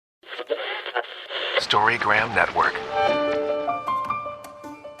Storygram Network.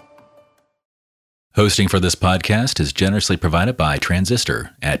 Hosting for this podcast is generously provided by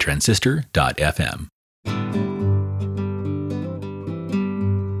Transistor at transistor.fm.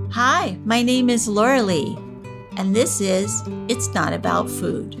 Hi, my name is Laura Lee, and this is It's Not About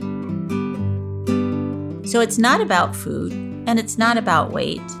Food. So it's not about food, and it's not about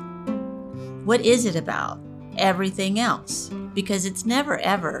weight. What is it about? Everything else, because it's never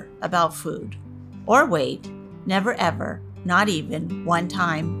ever about food or weight, never ever, not even one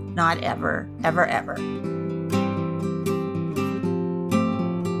time, not ever, ever, ever.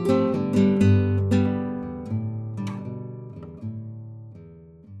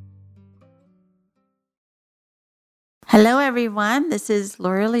 Hello, everyone. This is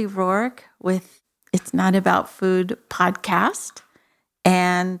Laura Lee Rourke with It's Not About Food podcast.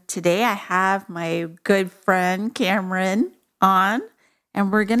 And today I have my good friend Cameron on,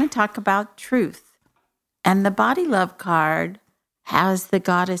 and we're going to talk about truth. And the Body Love card has the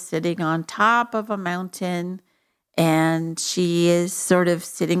goddess sitting on top of a mountain, and she is sort of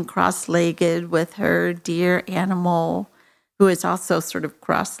sitting cross-legged with her dear animal, who is also sort of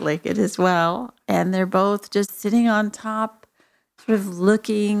cross-legged as well. And they're both just sitting on top, sort of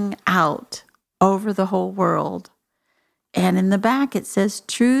looking out over the whole world. And in the back, it says,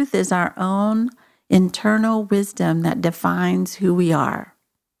 truth is our own internal wisdom that defines who we are.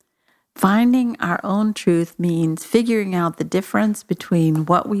 Finding our own truth means figuring out the difference between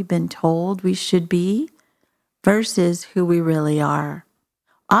what we've been told we should be versus who we really are.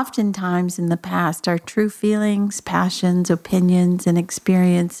 Oftentimes in the past, our true feelings, passions, opinions, and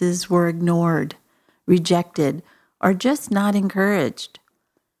experiences were ignored, rejected, or just not encouraged.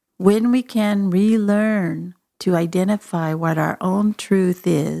 When we can relearn to identify what our own truth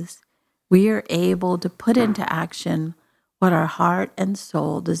is, we are able to put into action what our heart and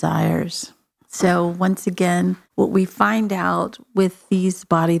soul desires. So once again, what we find out with these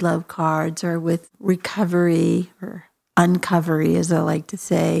Body Love cards, or with recovery or uncovery, as I like to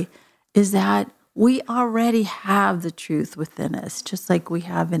say, is that we already have the truth within us, just like we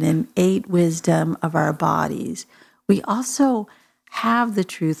have an innate wisdom of our bodies. We also have the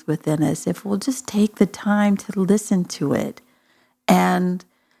truth within us if we'll just take the time to listen to it and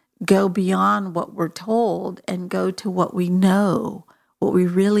go beyond what we're told and go to what we know, what we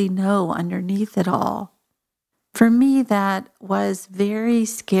really know underneath it all. For me, that was very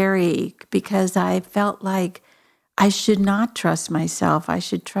scary because I felt like I should not trust myself. I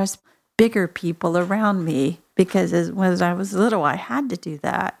should trust bigger people around me because when I was little, I had to do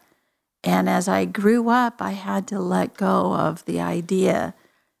that. And as I grew up, I had to let go of the idea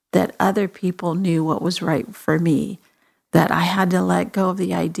that other people knew what was right for me, that I had to let go of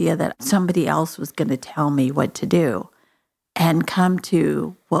the idea that somebody else was going to tell me what to do, and come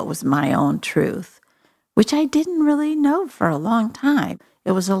to what was my own truth, which I didn't really know for a long time.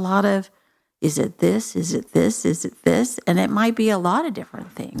 It was a lot of, is it this? Is it this? Is it this? And it might be a lot of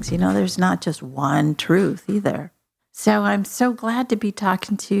different things. You know, there's not just one truth either. So I'm so glad to be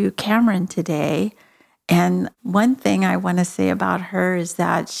talking to Cameron today. And one thing I want to say about her is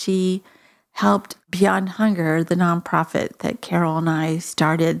that she helped Beyond Hunger, the nonprofit that Carol and I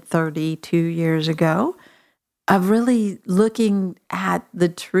started 32 years ago, of really looking at the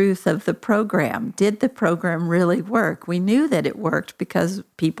truth of the program. Did the program really work? We knew that it worked because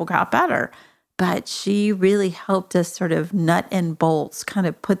people got better. But she really helped us sort of nut and bolts, kind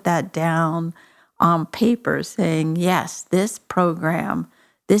of put that down on paper, saying, yes, this program,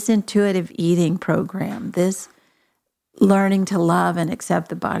 this intuitive eating program, this learning to love and accept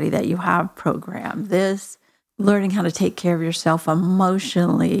the body that you have program, this learning how to take care of yourself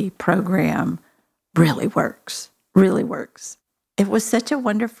emotionally program really works, really works. It was such a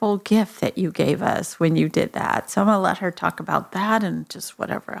wonderful gift that you gave us when you did that. So I'm going to let her talk about that and just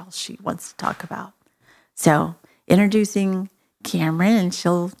whatever else she wants to talk about. So introducing Cameron, and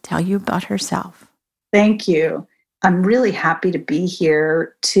she'll tell you about herself. Thank you. I'm really happy to be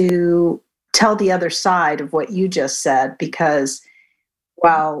here to tell the other side of what you just said, because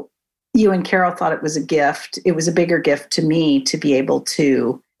while you and Carol thought it was a gift, it was a bigger gift to me to be able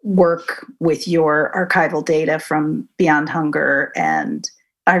to work with your archival data from Beyond Hunger. And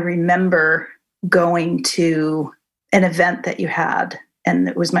I remember going to an event that you had, and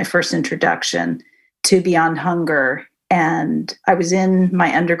it was my first introduction to Beyond Hunger. And I was in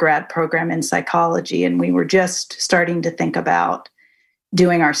my undergrad program in psychology, and we were just starting to think about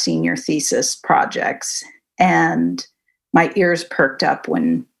doing our senior thesis projects. And my ears perked up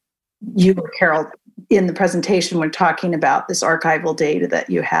when you or Carol in the presentation were talking about this archival data that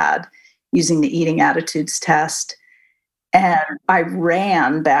you had using the eating attitudes test. And I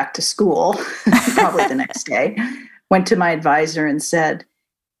ran back to school, probably the next day, went to my advisor and said,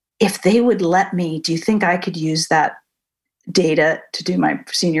 if they would let me, do you think I could use that data to do my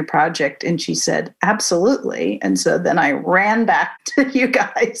senior project? And she said, absolutely. And so then I ran back to you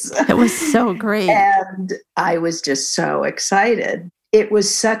guys. It was so great. And I was just so excited. It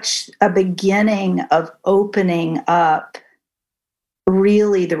was such a beginning of opening up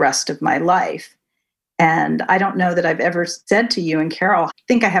really the rest of my life. And I don't know that I've ever said to you and Carol, I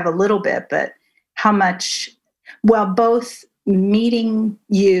think I have a little bit, but how much, well, both meeting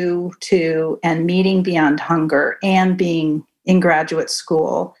you two and meeting Beyond Hunger and being in graduate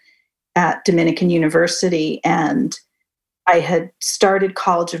school at Dominican University. And I had started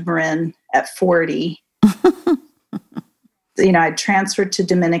College of Marin at 40. I'd transferred to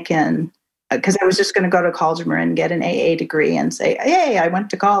Dominican because I was just going to go to College of Marin, get an AA degree and say, hey, I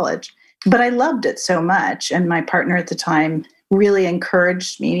went to college. But I loved it so much. And my partner at the time really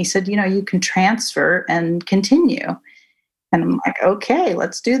encouraged me. And he said, you can transfer and continue. And I'm like, okay,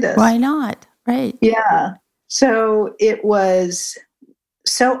 let's do this. Why not? Right. Yeah. So it was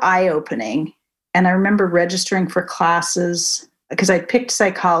so eye-opening. And I remember registering for classes because I picked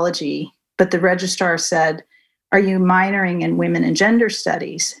psychology, but the registrar said, are you minoring in women and gender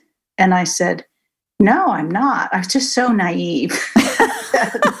studies? And I said, no, I'm not. I was just so naive.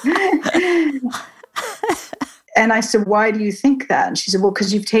 And I said, why do you think that? And she said, well,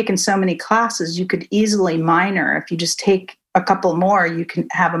 because you've taken so many classes, you could easily minor. If you just take a couple more, you can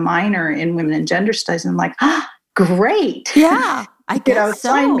have a minor in women and gender studies. And I'm like, great. Yeah, I guess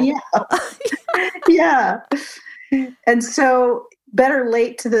sign me up. Yeah. And so better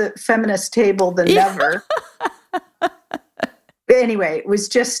late to the feminist table than never. Anyway, it was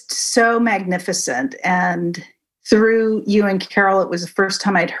just so magnificent. And through you and Carol, it was the first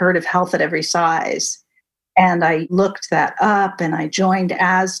time I'd heard of Health at Every Size. And I looked that up and I joined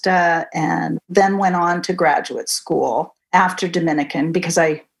ASDA and then went on to graduate school after Dominican because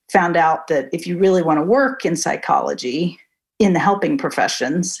I found out that if you really want to work in psychology, in the helping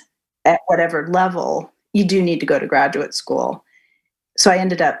professions at whatever level, you do need to go to graduate school. So I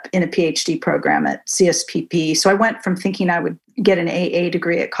ended up in a PhD program at CSPP. So I went from thinking I would get an AA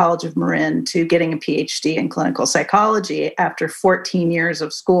degree at College of Marin to getting a PhD in clinical psychology after 14 years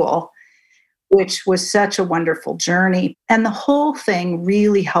of school, which was such a wonderful journey. And the whole thing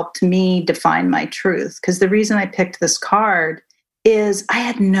really helped me define my truth. Because the reason I picked this card is I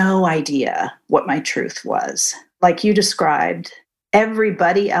had no idea what my truth was. Like you described,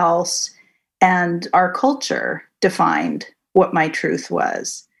 everybody else and our culture defined what my truth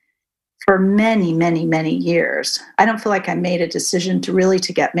was for many, many, many years. I don't feel like I made a decision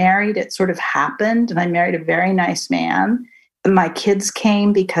to get married. It sort of happened, and I married a very nice man. My kids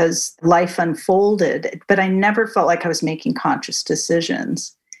came because life unfolded, but I never felt like I was making conscious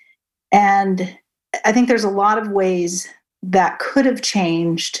decisions. And I think there's a lot of ways that could have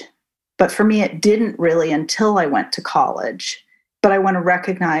changed, but for me, it didn't really until I went to college. But I want to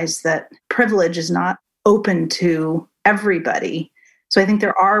recognize that privilege is not open to everybody. So I think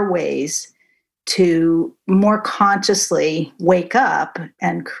there are ways to more consciously wake up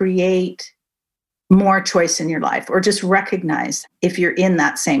and create more choice in your life, or just recognize if you're in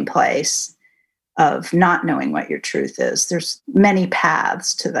that same place of not knowing what your truth is. There's many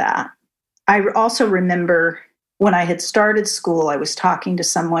paths to that. I also remember when I had started school, I was talking to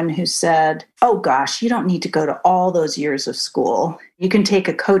someone who said, oh gosh, you don't need to go to all those years of school. You can take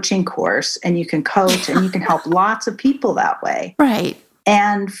a coaching course and you can coach and you can help lots of people that way. Right.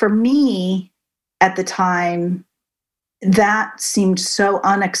 And for me at the time, that seemed so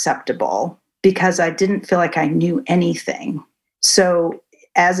unacceptable because I didn't feel like I knew anything. So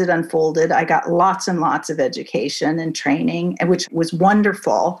as it unfolded, I got lots and lots of education and training, which was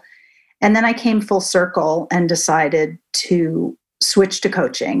wonderful. And then I came full circle and decided to switch to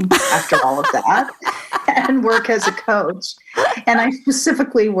coaching after all of that and work as a coach. And I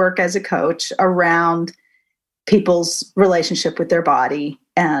specifically work as a coach around people's relationship with their body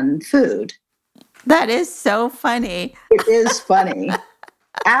and food. That is so funny. It is funny.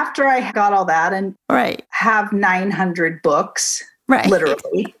 After I got all that and Right. have 900 books, Right.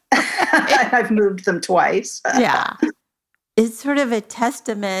 literally, I've moved them twice. Yeah. It's sort of a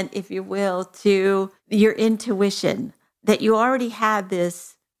testament, if you will, to your intuition that you already had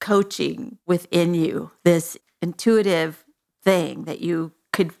this coaching within you, this intuitive thing that you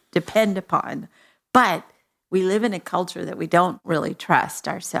could depend upon. But we live in a culture that we don't really trust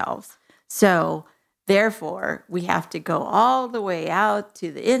ourselves. So therefore, we have to go all the way out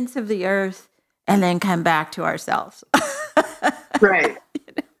to the ends of the earth and then come back to ourselves. Right.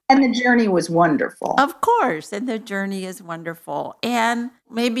 And the journey was wonderful. Of course. And the journey is wonderful. And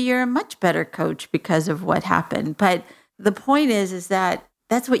maybe you're a much better coach because of what happened. But the point is that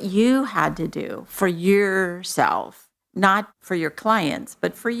that's what you had to do for yourself, not for your clients,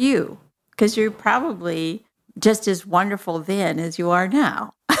 but for you, because you're probably just as wonderful then as you are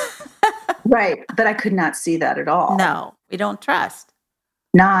now. Right. But I could not see that at all. No, we don't trust.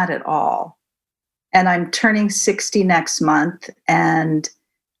 Not at all. And I'm turning 60 next month, and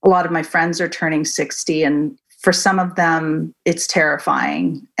a lot of my friends are turning 60. And for some of them, it's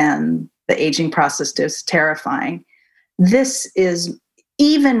terrifying. And the aging process is terrifying. This is,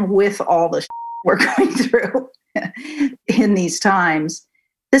 even with all the we're going through in these times,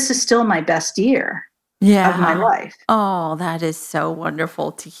 this is still my best year of my life. Oh, that is so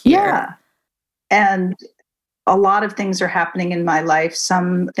wonderful to hear. Yeah. And a lot of things are happening in my life.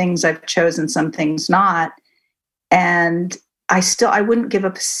 Some things I've chosen, some things not. And I wouldn't give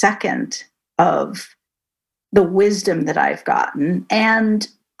up a second of the wisdom that I've gotten and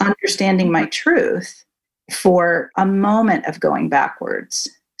understanding my truth for a moment of going backwards.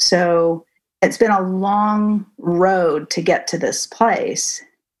 So it's been a long road to get to this place.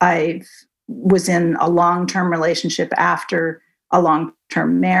 I was in a long-term relationship after a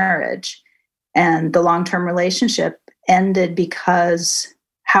long-term marriage. And the long-term relationship ended because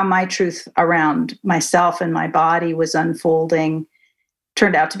how my truth around myself and my body was unfolding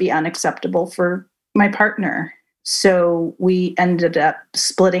turned out to be unacceptable for my partner. So we ended up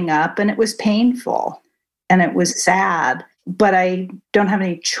splitting up, and it was painful and it was sad. But I don't have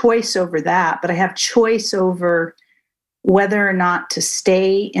any choice over that. But I have choice over whether or not to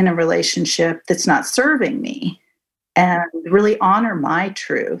stay in a relationship that's not serving me and really honor my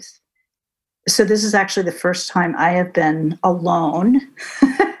truth. So this is actually the first time I have been alone,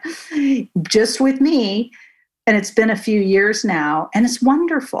 just with me. And it's been a few years now, and it's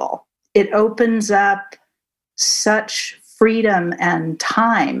wonderful. It opens up such freedom and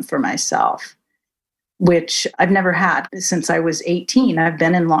time for myself, which I've never had since I was 18. I've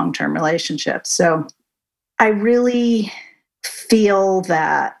been in long-term relationships. So I really feel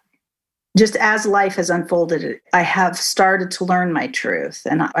that just as life has unfolded, I have started to learn my truth.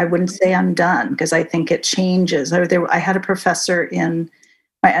 And I wouldn't say I'm done, because I think it changes. I had a professor in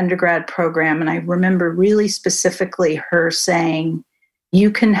my undergrad program, and I remember really specifically her saying,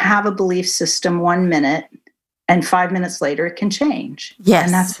 you can have a belief system 1 minute, and 5 minutes later it can change. Yes.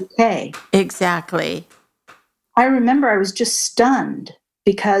 And that's okay. Exactly. I remember I was just stunned,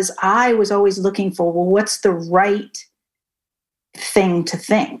 because I was always looking for, well, what's the right thing to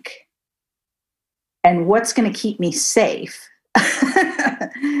think? And what's going to keep me safe?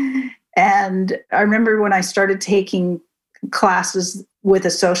 And I remember when I started taking classes with a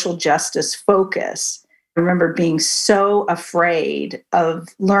social justice focus, I remember being so afraid of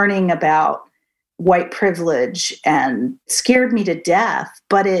learning about white privilege, and scared me to death,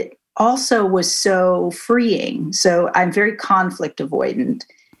 but it also was so freeing. So I'm very conflict avoidant.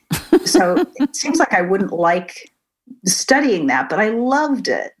 So it seems like I wouldn't like studying that, but I loved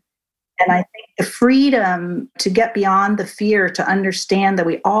it. And I think the freedom to get beyond the fear, to understand that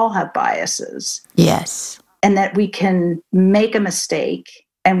we all have biases. Yes. And that we can make a mistake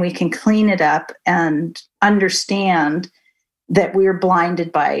and we can clean it up and understand that we're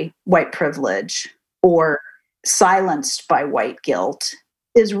blinded by white privilege or silenced by white guilt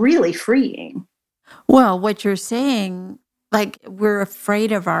is really freeing. Well, what you're saying, like, we're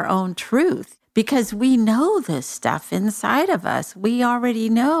afraid of our own truth because we know this stuff inside of us. We already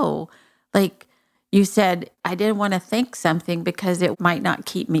know. Like you said, I didn't want to think something because it might not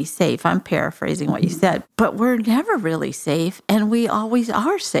keep me safe. I'm paraphrasing what you said, but we're never really safe, and we always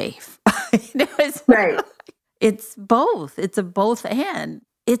are safe. It's, right. It's both. It's a both and.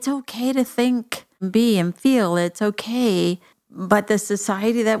 It's okay to think, be, and feel. It's okay. But the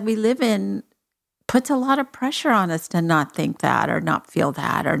society that we live in puts a lot of pressure on us to not think that, or not feel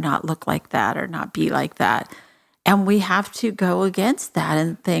that, or not look like that, or not be like that. And we have to go against that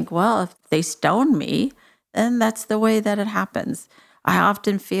and think, well, if they stone me, then that's the way that it happens. I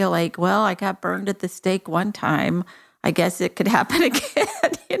often feel like, well, I got burned at the stake one time. I guess it could happen again,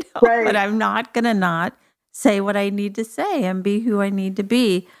 Right. But I'm not going to not say what I need to say and be who I need to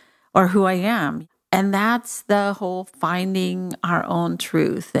be, or who I am. And that's the whole finding our own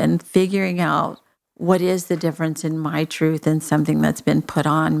truth and figuring out what is the difference in my truth and something that's been put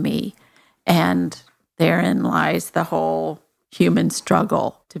on me. And therein lies the whole human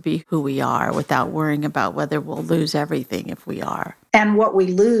struggle to be who we are without worrying about whether we'll lose everything if we are. And what we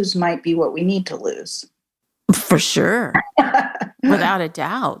lose might be what we need to lose. For sure. Without a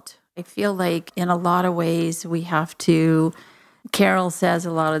doubt. I feel like in a lot of ways we have to Carol says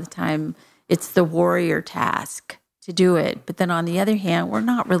a lot of the time it's the warrior task to do it. But then on the other hand, we're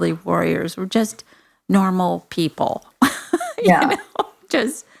not really warriors. We're just normal people, Yeah.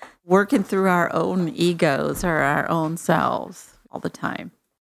 just working through our own egos or our own selves all the time.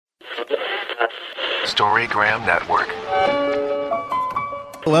 Storygram Network.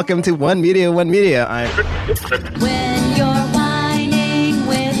 Welcome to One Media, One Media. When you're whining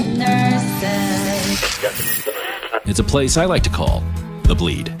with nurses. It's a place I like to call The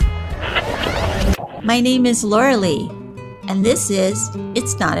Bleed. My name is Laura Lee, and this is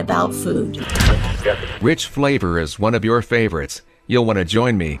It's Not About Food. Rich flavor is one of your favorites. You'll want to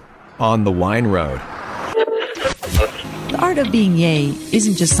join me on the Wine Road. The art of being yay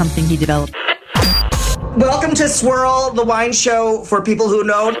isn't just something he developed. Welcome to Swirl, the wine show for people who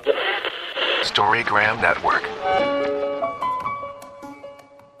know. Storygram Network.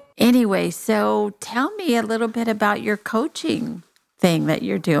 Anyway, so tell me a little bit about your coaching thing that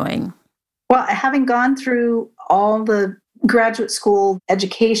you're doing. Well, having gone through all the graduate school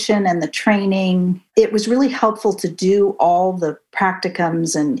education and the training, it was really helpful to do all the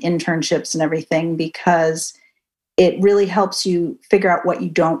practicums and internships and everything because it really helps you figure out what you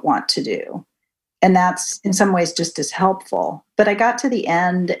don't want to do. And that's in some ways just as helpful. But I got to the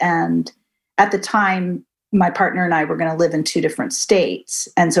end, and at the time, my partner and I were going to live in 2 different states.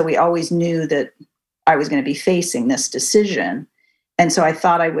 And so we always knew that I was going to be facing this decision. And so I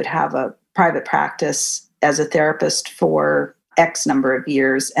thought I would have a private practice as a therapist for X number of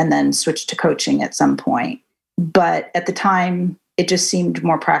years and then switch to coaching at some point. But at the time, it just seemed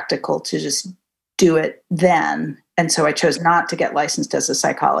more practical to just do it then. And so I chose not to get licensed as a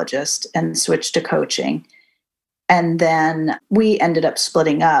psychologist and switched to coaching. And then we ended up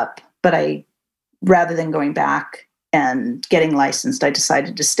splitting up, but rather than going back and getting licensed, I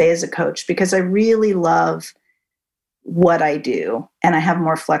decided to stay as a coach because I really love what I do and I have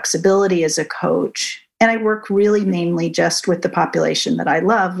more flexibility as a coach. And I work really mainly just with the population that I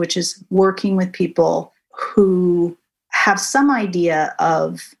love, which is working with people who have some idea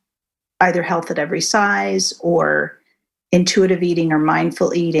of either health at every size or intuitive eating or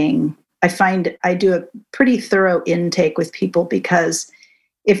mindful eating. I find I do a pretty thorough intake with people because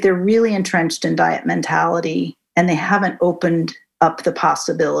if they're really entrenched in diet mentality and they haven't opened up the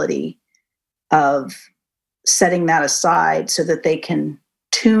possibility of setting that aside so that they can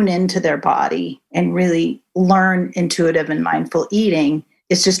tune into their body and really learn intuitive and mindful eating,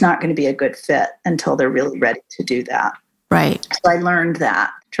 it's just not going to be a good fit until they're really ready to do that. Right. So I learned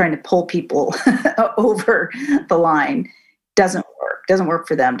that trying to pull people over the line doesn't work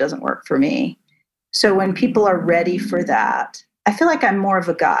for them, doesn't work for me. So when people are ready for that, I feel like I'm more of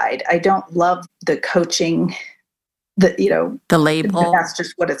a guide. I don't love the coaching, the label. That's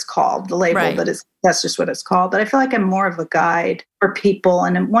just what it's called. The label, right. That's just what it's called. But I feel like I'm more of a guide for people.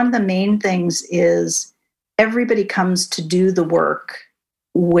 And one of the main things is everybody comes to do the work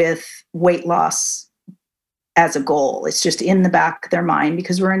with weight loss as a goal. It's just in the back of their mind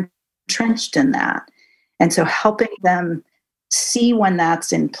because we're entrenched in that. And so helping them see when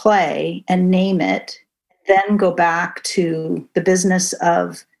that's in play and name it, then go back to the business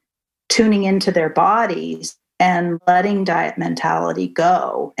of tuning into their bodies and letting diet mentality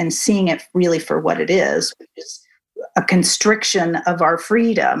go and seeing it really for what it is, which is a constriction of our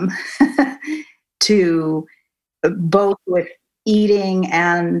freedom to both with eating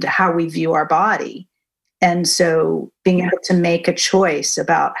and how we view our body. And so being able to make a choice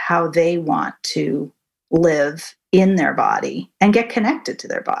about how they want to live in their body and get connected to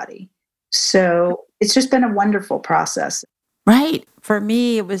their body. So it's just been a wonderful process. Right. For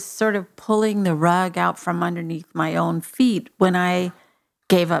me, it was sort of pulling the rug out from underneath my own feet when I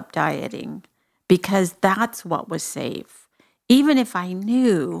gave up dieting, because that's what was safe. Even if I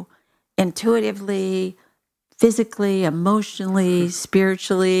knew intuitively, physically, emotionally,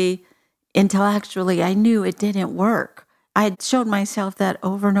 spiritually, intellectually, I knew it didn't work. I had showed myself that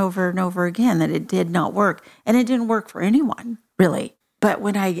over and over and over again, that it did not work. And it didn't work for anyone, really. But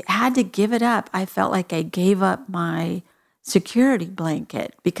when I had to give it up, I felt like I gave up my security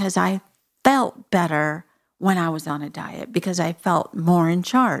blanket because I felt better when I was on a diet, because I felt more in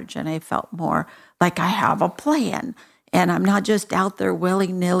charge and I felt more like I have a plan. And I'm not just out there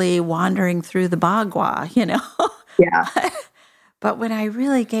willy-nilly wandering through the bagua, Yeah. But when I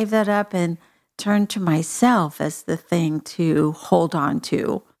really gave that up and turned to myself as the thing to hold on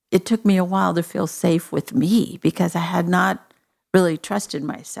to, it took me a while to feel safe with me because I had not really trusted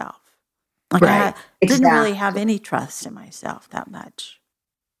myself. Like Right. I didn't really Exactly. have any trust in myself that much.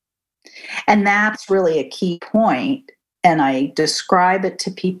 And that's really a key point. And I describe it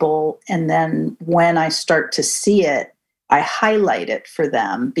to people. And then when I start to see it, I highlight it for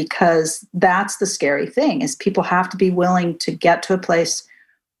them, because that's the scary thing, is people have to be willing to get to a place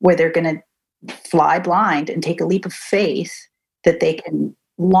where they're going to fly blind and take a leap of faith that they can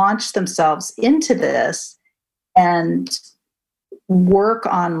launch themselves into this and work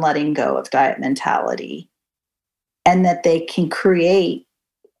on letting go of diet mentality, and that they can create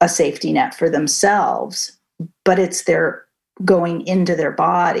a safety net for themselves, but it's their going into their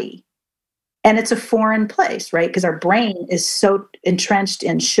body. And it's a foreign place, right? Because our brain is so entrenched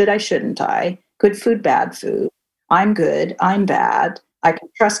in should I, shouldn't I, good food, bad food, I'm good, I'm bad, I can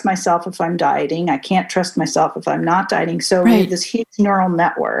trust myself if I'm dieting, I can't trust myself if I'm not dieting. So we have this huge neural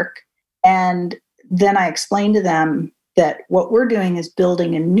network. And then I explained to them that what we're doing is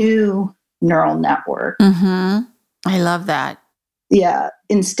building a new neural network. Mm-hmm. I love that. Yeah.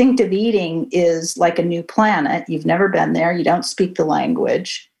 Instinctive eating is like a new planet. You've never been there. You don't speak the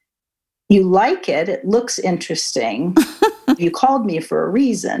language. You like it. It looks interesting. You called me for a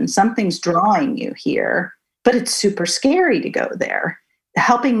reason. Something's drawing you here, but it's super scary to go there.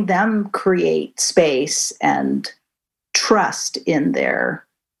 Helping them create space and trust in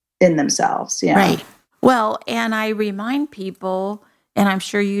themselves. Yeah. Right. Well, and I remind people, and I'm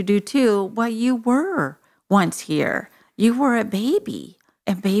sure you do too, well, you were once here. You were a baby,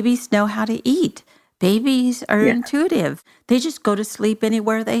 and babies know how to eat. Babies are intuitive. They just go to sleep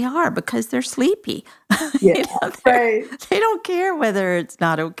anywhere they are because they're sleepy. Yeah, right. They don't care whether it's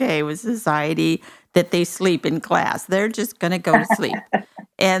not okay with society that they sleep in class. They're just going to go to sleep.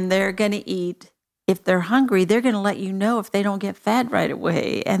 And they're going to eat. If they're hungry, they're going to let you know if they don't get fed right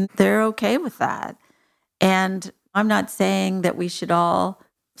away. And they're okay with that. And I'm not saying that we should all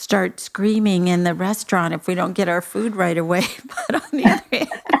start screaming in the restaurant if we don't get our food right away. But on the other hand,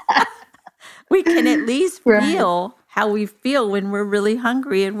 we can at least feel how we feel when we're really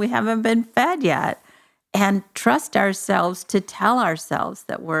hungry and we haven't been fed yet, and trust ourselves to tell ourselves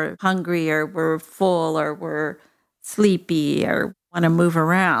that we're hungry or we're full or we're sleepy or want to move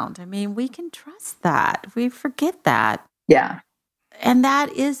around. I mean, we can trust that. We forget that. Yeah. And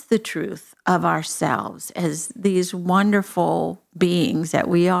that is the truth of ourselves as these wonderful beings that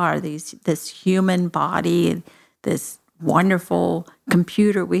we are, this human body, this wonderful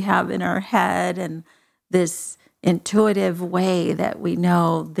computer we have in our head, and this intuitive way that we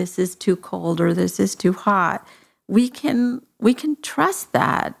know this is too cold or this is too hot. We can trust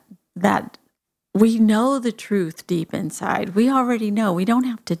that we know the truth deep inside. We already know. We don't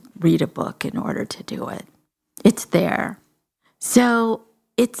have to read a book in order to do it. It's there. So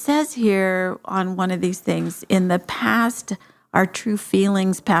it says here on one of these things, in the past, our true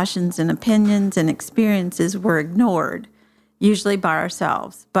feelings, passions, and opinions and experiences were ignored, usually by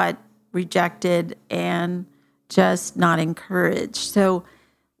ourselves, but rejected and just not encouraged. So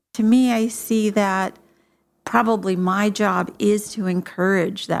to me, I see that probably my job is to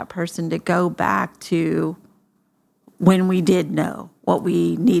encourage that person to go back to when we did know what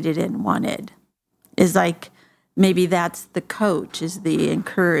we needed and wanted. Is like, maybe that's the coach, is the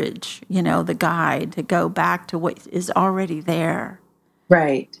encourage, the guide to go back to what is already there.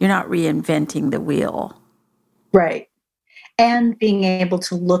 Right. You're not reinventing the wheel. Right. And being able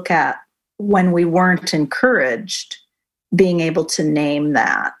to look at when we weren't encouraged, being able to name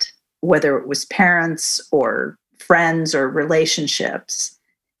that, whether it was parents or friends or relationships,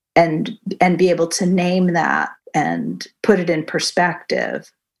 and be able to name that and put it in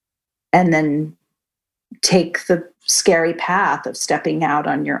perspective, and then take the scary path of stepping out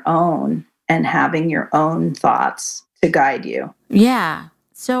on your own and having your own thoughts to guide you. Yeah.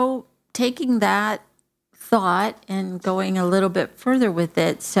 So taking that thought and going a little bit further with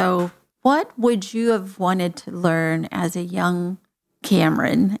it. So what would you have wanted to learn as a young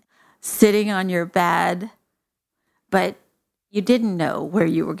Cameron, sitting on your bed, but you didn't know where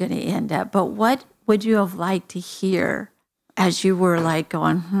you were going to end up? But what would you have liked to hear as you were like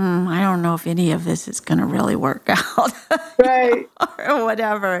going, I don't know if any of this is going to really work out, right? Or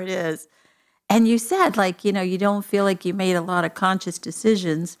whatever it is. And you said, you don't feel like you made a lot of conscious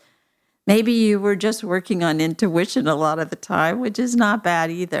decisions. Maybe you were just working on intuition a lot of the time, which is not bad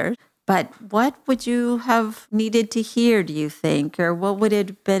either. But what would you have needed to hear, do you think? Or what would it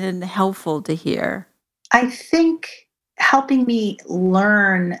have been helpful to hear? I think helping me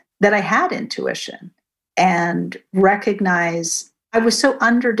learn that I had intuition and recognize I was so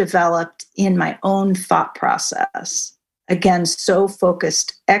underdeveloped in my own thought process. Again, so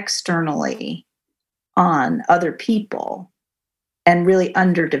focused externally on other people and really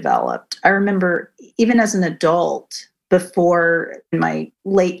underdeveloped. I remember even as an adult, before in my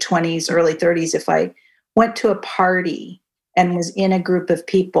late 20s, early 30s, if I went to a party and was in a group of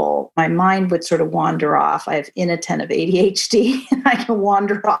people, my mind would sort of wander off. I have inattentive ADHD and I can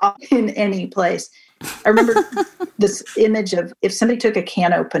wander off in any place. I remember this image of if somebody took a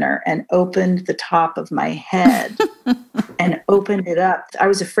can opener and opened the top of my head and opened it up, I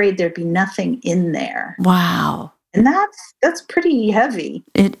was afraid there'd be nothing in there. Wow. And that's pretty heavy.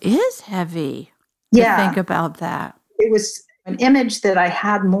 It is heavy to think about that. It was an image that I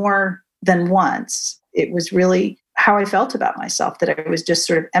had more than once. It was really how I felt about myself, that I was just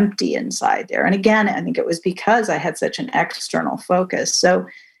sort of empty inside there. And again, I think it was because I had such an external focus. So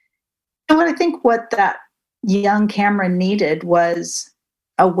I think what that young Cameron needed was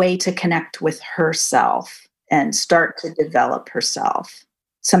a way to connect with herself and start to develop herself.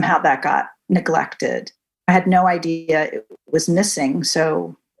 Somehow that got neglected. I had no idea it was missing,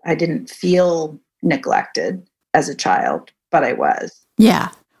 so I didn't feel neglected as a child, but I was. Yeah.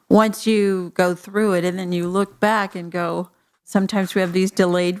 Once you go through it and then you look back and go, sometimes we have these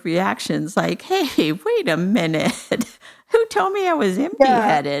delayed reactions like, hey, wait a minute. Who told me I was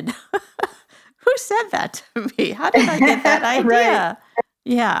empty-headed? Yeah. Who said that to me? How did I get that idea? Right.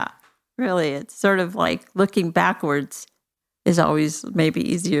 Yeah, really. It's sort of like looking backwards is always maybe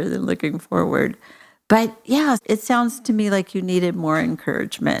easier than looking forward. But yeah, it sounds to me like you needed more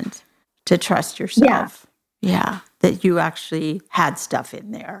encouragement to trust yourself. Yeah, that you actually had stuff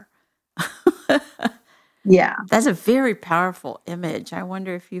in there. Yeah. That's a very powerful image. I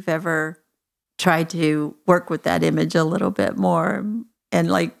wonder if you've ever tried to work with that image a little bit more and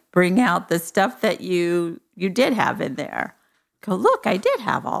like bring out the stuff that you did have in there. Go, look, I did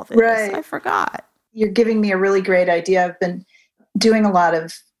have all this. Right. I forgot. You're giving me a really great idea. I've been doing a lot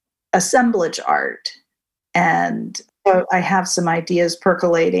of assemblage art, and so I have some ideas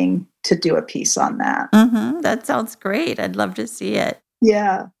percolating to do a piece on that. Mm-hmm. That sounds great. I'd love to see it.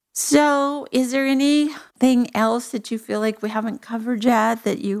 Yeah. So is there anything else that you feel like we haven't covered yet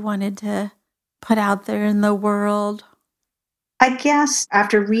that you wanted to put out there in the world? I guess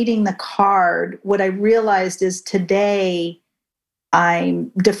after reading the card, what I realized is today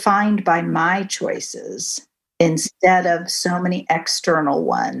I'm defined by my choices instead of so many external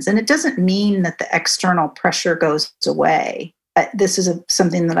ones. And it doesn't mean that the external pressure goes away. This is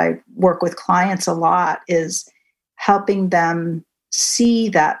something that I work with clients a lot, is helping them see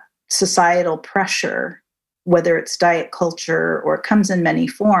that societal pressure, whether it's diet culture or it comes in many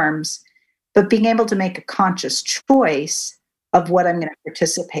forms, but being able to make a conscious choice of what I'm going to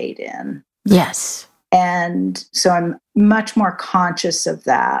participate in. Yes. And so I'm much more conscious of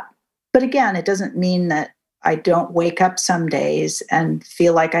that. But again, it doesn't mean that I don't wake up some days and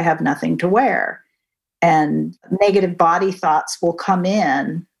feel like I have nothing to wear. And negative body thoughts will come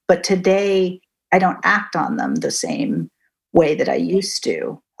in, but today I don't act on them the same way that I used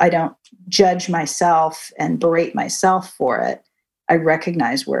to. I don't judge myself and berate myself for it. I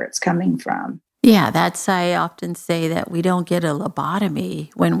recognize where it's coming from. Yeah, I often say that we don't get a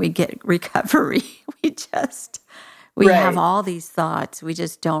lobotomy when we get recovery. We Right. have all these thoughts. We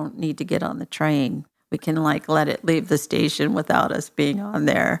just don't need to get on the train. We can let it leave the station without us being on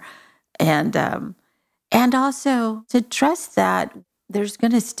there. And also to trust that there's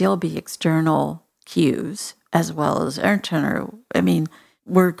going to still be external cues as well as internal. I mean,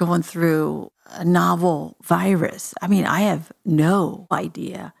 we're going through a novel virus. I mean, I have no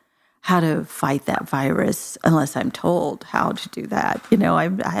idea how to fight that virus unless I'm told how to do that.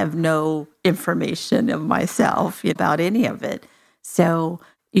 I have no information of myself about any of it. So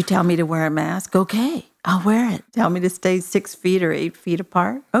you tell me to wear a mask, okay, I'll wear it. Tell me to stay 6 feet or 8 feet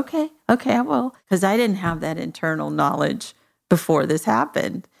apart, okay, I will. Because I didn't have that internal knowledge before this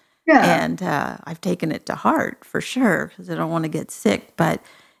happened. Yeah. And I've taken it to heart for sure because I don't want to get sick. But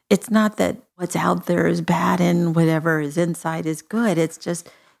it's not that what's out there is bad and whatever is inside is good. It's just,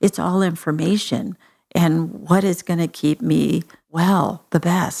 it's all information and what is going to keep me well, the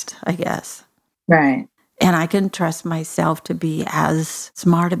best, I guess. Right. And I can trust myself to be as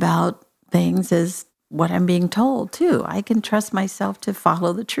smart about things as what I'm being told too. I can trust myself to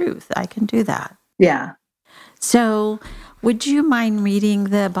follow the truth. I can do that. Yeah. So would you mind reading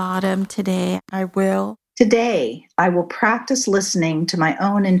the bottom today? I will. Today, I will practice listening to my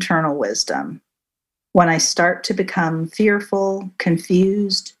own internal wisdom. When I start to become fearful,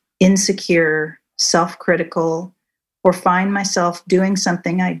 confused, insecure, self-critical, or find myself doing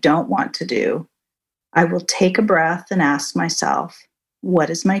something I don't want to do, I will take a breath and ask myself, what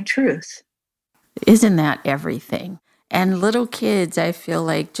is my truth? Isn't that everything? And little kids, I feel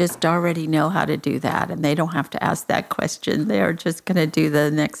like, just already know how to do that, and they don't have to ask that question. They're just going to do the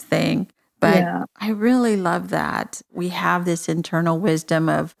next thing. But I really love that we have this internal wisdom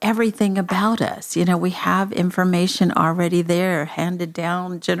of everything about us. You know, we have information already there, handed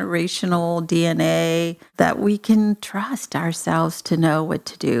down generational DNA that we can trust ourselves to know what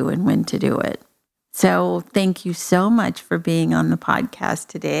to do and when to do it. So thank you so much for being on the podcast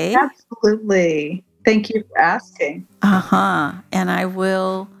today. Absolutely. Thank you for asking. And I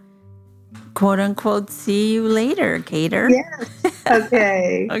will, quote unquote, see you later, Cater. Yes.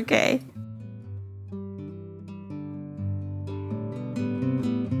 Okay. Okay.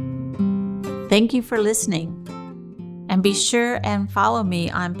 Thank you for listening. And be sure and follow me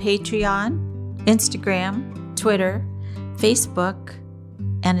on Patreon, Instagram, Twitter, Facebook,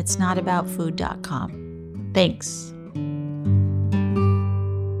 and itsnotaboutfood.com. Thanks.